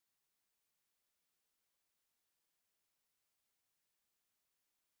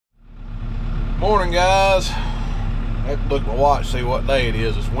Morning, guys. I have to look at my watch to see what day it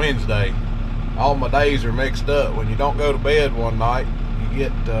is. It's Wednesday. All my days are mixed up. When you don't go to bed one night, you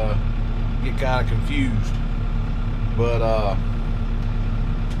get kind of confused. But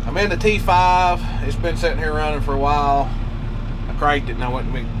I'm in the T5. It's been sitting here running for a while. I cranked it and I went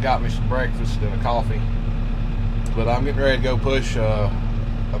and got me some breakfast and a coffee. But I'm getting ready to go push a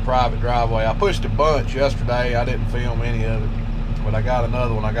private driveway. I pushed a bunch yesterday. I didn't film any of it, but I got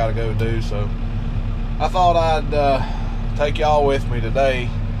another one I got to go do. So I thought I'd take y'all with me today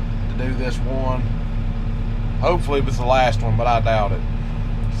to do this one. Hopefully it was the last one, but I doubt it.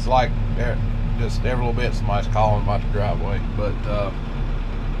 It's like just every little bit somebody's calling about the driveway. But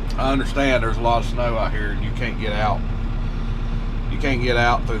I understand there's a lot of snow out here and you can't get out. You can't get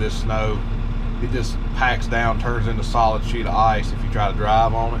out through this snow. It just packs down, turns into a solid sheet of ice if you try to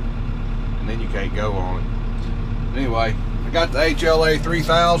drive on it, and then you can't go on it. Anyway, I got the HLA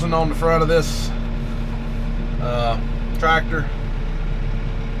 3000 on the front of this tractor.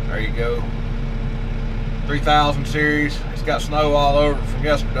 There you go. 3000 series. It's got snow all over it from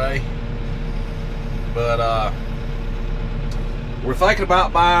yesterday. But we're thinking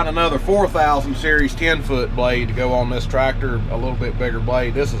about buying another 4000 series 10-foot blade to go on this tractor, a little bit bigger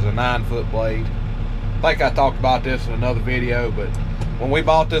blade. This is a 9-foot blade. I think I talked about this in another video, but when we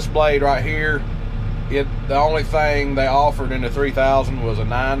bought this blade right here, the only thing they offered in the 3000 was a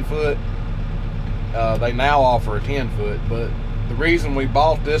 9-foot. They now offer a 10-foot, but the reason we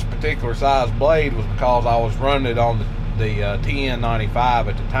bought this particular size blade was because I was running it on the TN95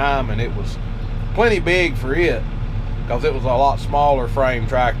 at the time, and it was plenty big for it, because it was a lot smaller frame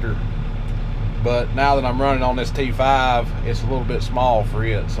tractor. But now that I'm running on this T5, it's a little bit small for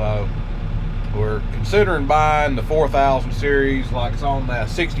it. So we're considering buying the 4000 series, like it's on that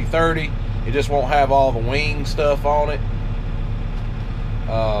 60/30. It just won't have all the wing stuff on it,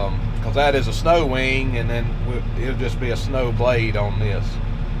 because that is a snow wing, and then it'll just be a snow blade on this.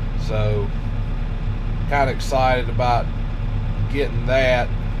 So kind of excited about getting that.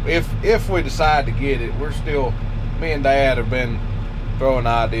 If we decide to get it, we're still, me and Dad have been throwing the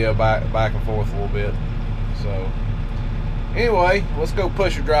idea back and forth a little bit. So anyway, let's go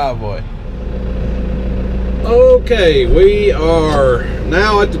push a driveway. Okay, we are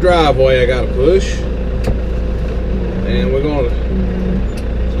now at the driveway I gotta push, and we're gonna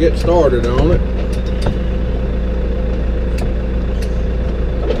get started on it.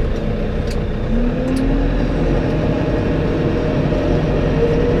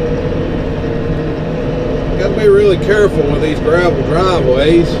 Be really careful with these gravel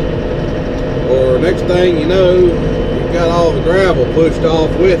driveways, or next thing you know, you've got all the gravel pushed off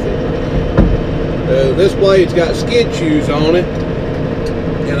with it. This blade's got skid shoes on it,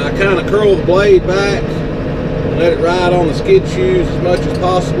 and I kind of curl the blade back and let it ride on the skid shoes as much as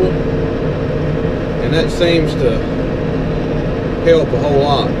possible, and that seems to help a whole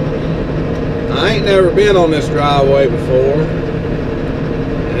lot. I ain't never been on this driveway before,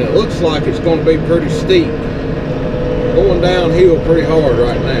 and it looks like it's going to be pretty steep. Going downhill pretty hard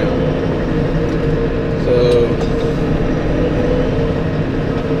right now. So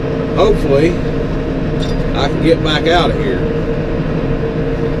hopefully I can get back out of here.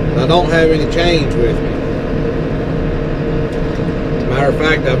 I don't have any chains with me. Matter of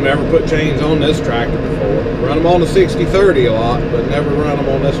fact, I've never put chains on this tractor before. Run them on the 60/30 a lot, but never run them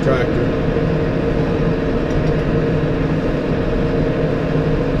on this tractor.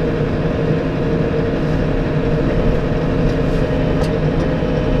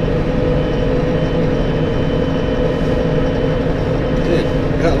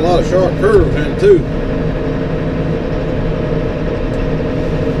 Got a lot of sharp curves in it too.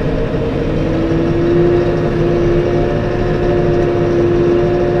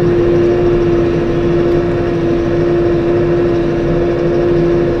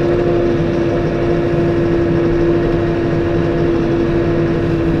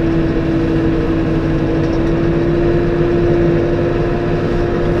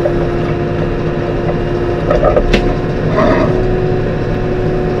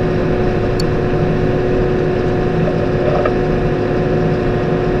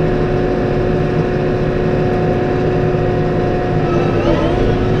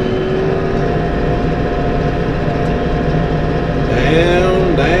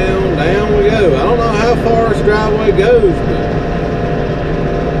 Driveway goes, but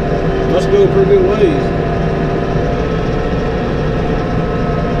must go a pretty good ways.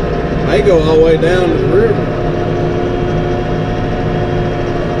 May go all the way down to the river.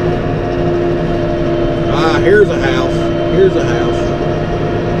 Ah, here's a house. Here's a house.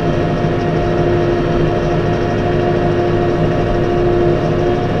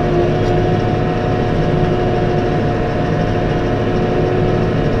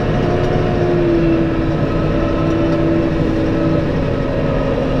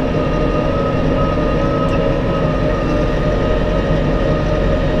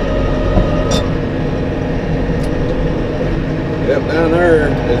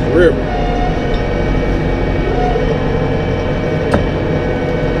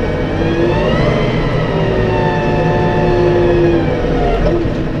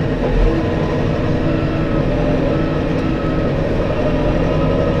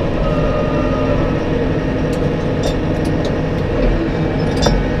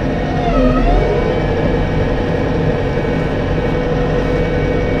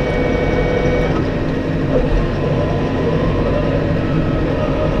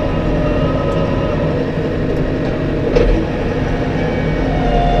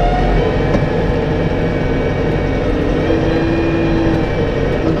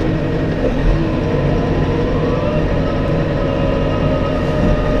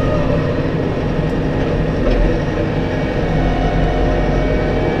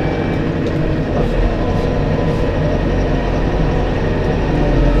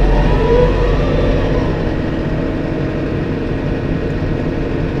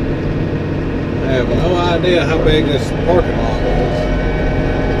 idea how big this parking lot is.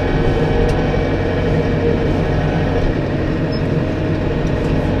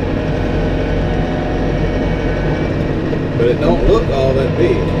 But it don't look all that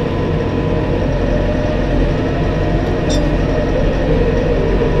big.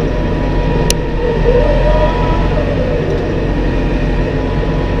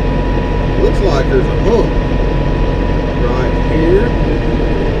 Looks like there's a hump right here.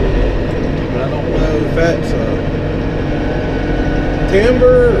 But I don't know if that's a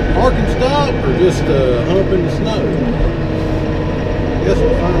timber or parking stop or just a hump in the snow. Guess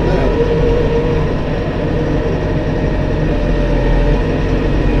we'll find out.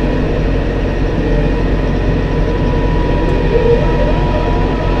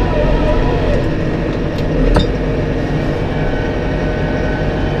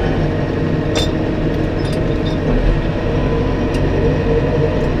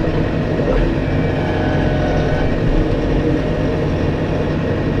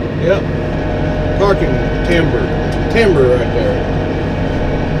 Yep, parking timber right there.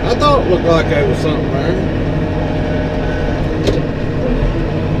 I thought it looked like there was something there.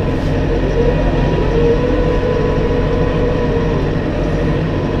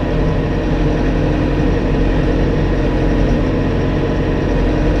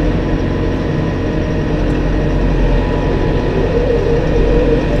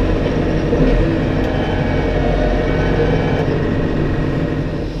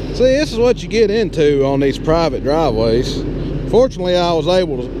 See, this is what you get into on these private driveways. Fortunately, I was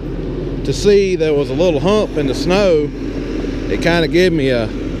able to see there was a little hump in the snow. It kind of gave me a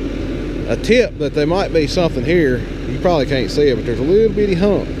tip that there might be something here. You probably can't see it, but there's a little bitty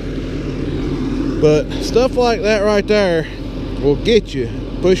hump. But stuff like that right there will get you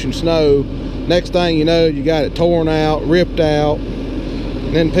pushing snow. Next thing you know, you got it torn out, ripped out,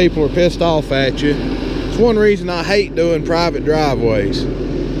 and then people are pissed off at you. It's one reason I hate doing private driveways.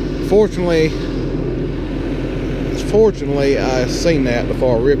 Fortunately, I seen that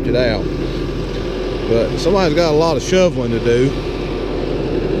before I ripped it out. But somebody's got a lot of shoveling to do.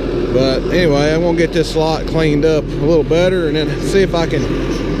 But anyway, I'm gonna get this lot cleaned up a little better and then see if I can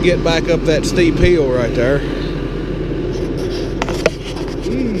get back up that steep hill right there.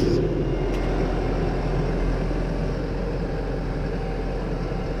 Jeez.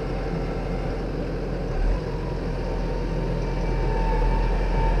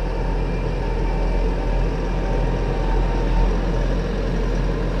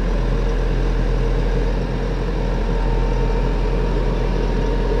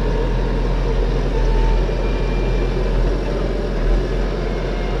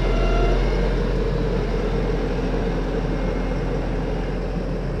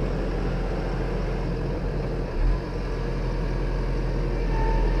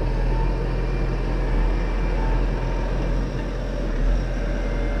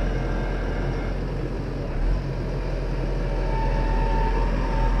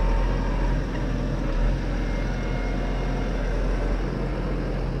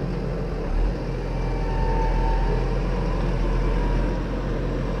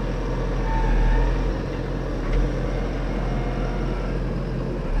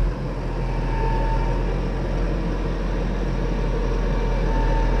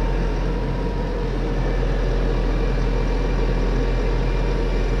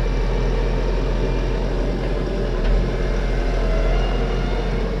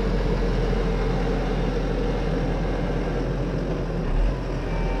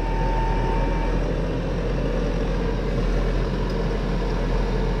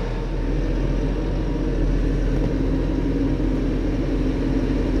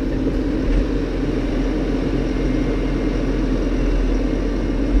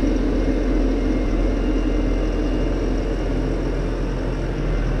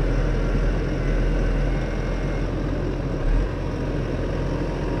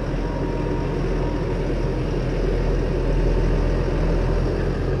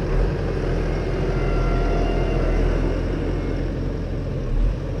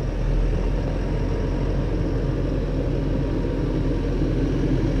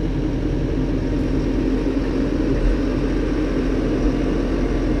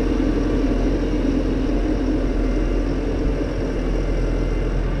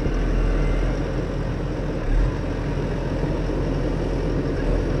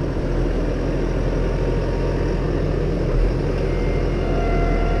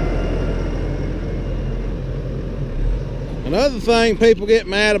 Another thing people get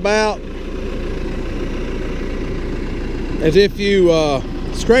mad about is if you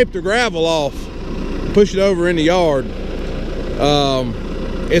scrape the gravel off, push it over in the yard.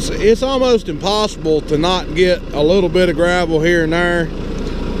 it's almost impossible to not get a little bit of gravel here and there,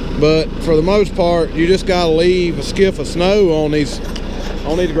 but for the most part you just got to leave a skiff of snow on these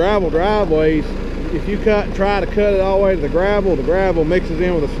gravel driveways. If you try to cut it all the way to the gravel mixes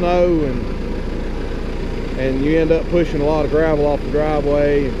in with the snow, and you end up pushing a lot of gravel off the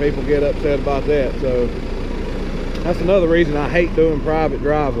driveway, and people get upset about that. So that's another reason I hate doing private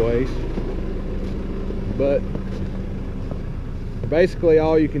driveways. But basically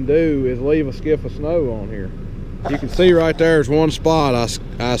all you can do is leave a skiff of snow on here. You can see right there's one spot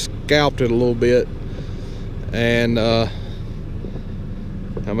I scalped it a little bit, and I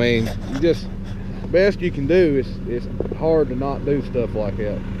mean, best you can do it's hard to not do stuff like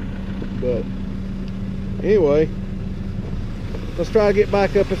that. But anyway, let's try to get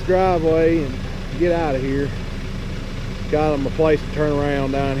back up this driveway and get out of here. Got them a place to turn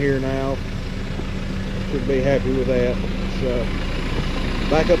around down here now. Should be happy with that. So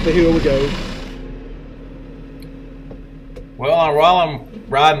back up the hill we go. Well, while I'm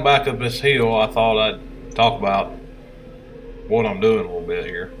riding back up this hill, I thought I'd talk about what I'm doing a little bit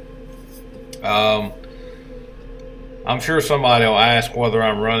here. I'm sure somebody will ask whether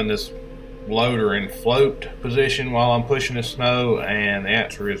I'm running this loader in float position while I'm pushing the snow, and the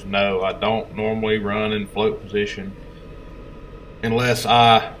answer is no. I don't normally run in float position unless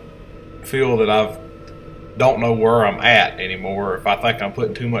I feel that I don't know where I'm at anymore. If I think I'm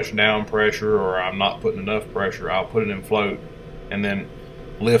putting too much down pressure or I'm not putting enough pressure, I'll put it in float and then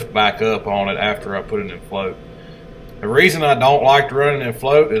lift back up on it after I put it in float. The reason I don't like running in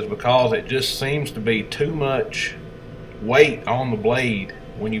float is because it just seems to be too much weight on the blade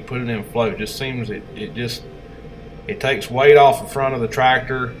when you put it in float. It just seems it takes weight off the front of the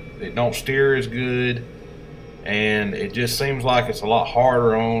tractor. It don't steer as good, and it just seems like it's a lot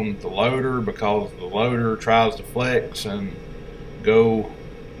harder on the loader because the loader tries to flex and go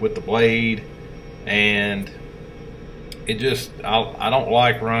with the blade, and it just I don't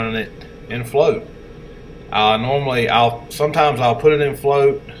like running it in float. Sometimes I'll put it in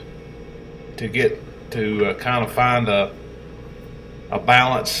float to get to kind of find a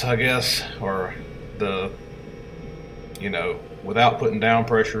balance, I guess, or without putting down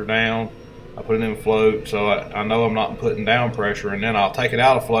pressure down. I put it in float so I know I'm not putting down pressure, and then I'll take it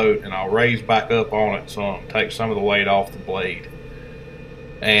out of float and I'll raise back up on it so I'll take some of the weight off the blade.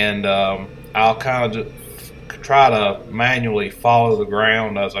 And I'll kind of just try to manually follow the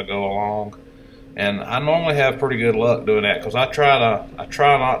ground as I go along. And I normally have pretty good luck doing that because I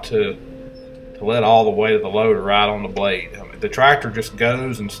try not to let all the weight of the loader ride on the blade. I mean, the tractor just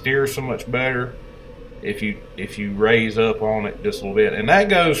goes and steers so much better if you raise up on it just a little bit. And that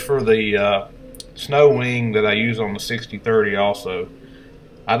goes for the snow wing that I use on the 60/30 also.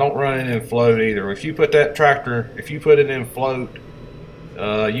 I don't run it in float either. If you put it in float,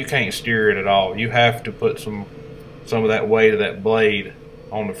 you can't steer it at all. You have to put some of that weight of that blade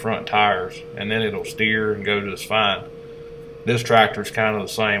on the front tires, and then it'll steer and go just fine. This tractor's kind of the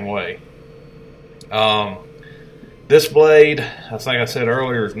same way. This blade, I think I said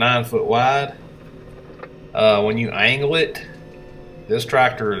earlier, is 9 foot wide. When you angle it, this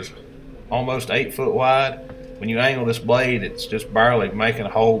tractor is almost 8 foot wide. When you angle this blade, it's just barely making a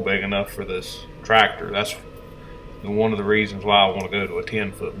hole big enough for this tractor. That's one of the reasons why I want to go to a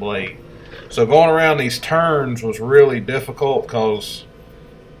 10-foot blade. So going around these turns was really difficult because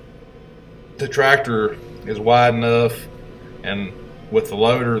the tractor is wide enough, and with the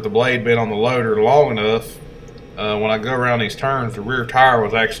loader, the blade being on the loader long enough, when I go around these turns, the rear tire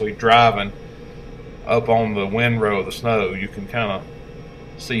was actually driving up on the windrow of the snow. You can kind of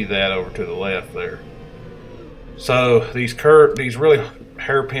see that over to the left there. So these really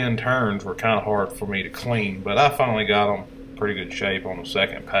hairpin turns were kind of hard for me to clean, but I finally got them pretty good shape on the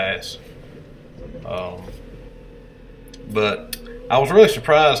second pass. But I was really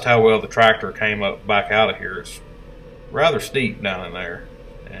surprised how well the tractor came up back out of here. It's rather steep down in there,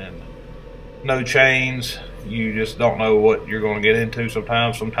 and no chains. You just don't know what you're going to get into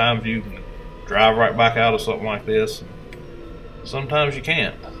sometimes. Sometimes you can drive right back out of something like this, and sometimes you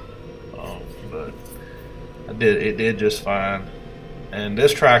can't. But it did just fine. And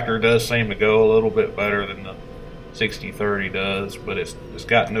this tractor does seem to go a little bit better than the 60/30 does, but it's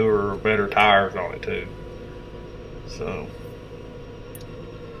got newer, better tires on it too. So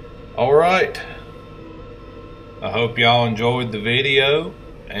alright, I hope y'all enjoyed the video,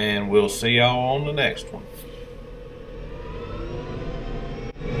 and we'll see y'all on the next one.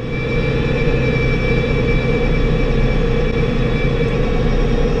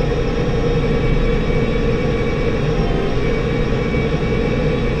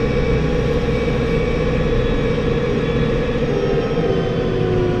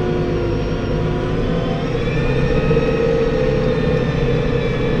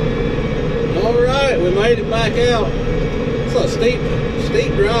 made it back out. It's a steep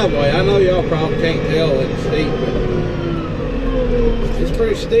driveway. I know y'all probably can't tell that it's steep, but it's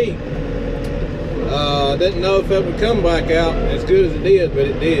pretty steep. I didn't know if it would come back out as good as it did, but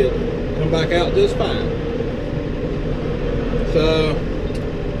it did come back out just fine. So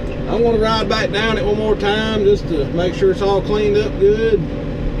I'm going to ride back down it one more time just to make sure it's all cleaned up good,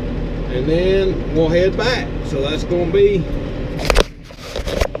 and then we'll head back. So that's going to be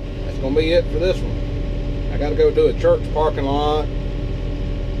it for this one. I got to go do a church parking lot.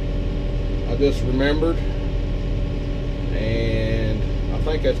 I just remembered, and I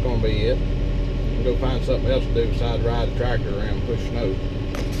think that's going to be it. Go find something else to do besides ride the tractor around and push snow.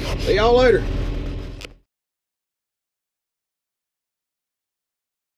 See y'all later.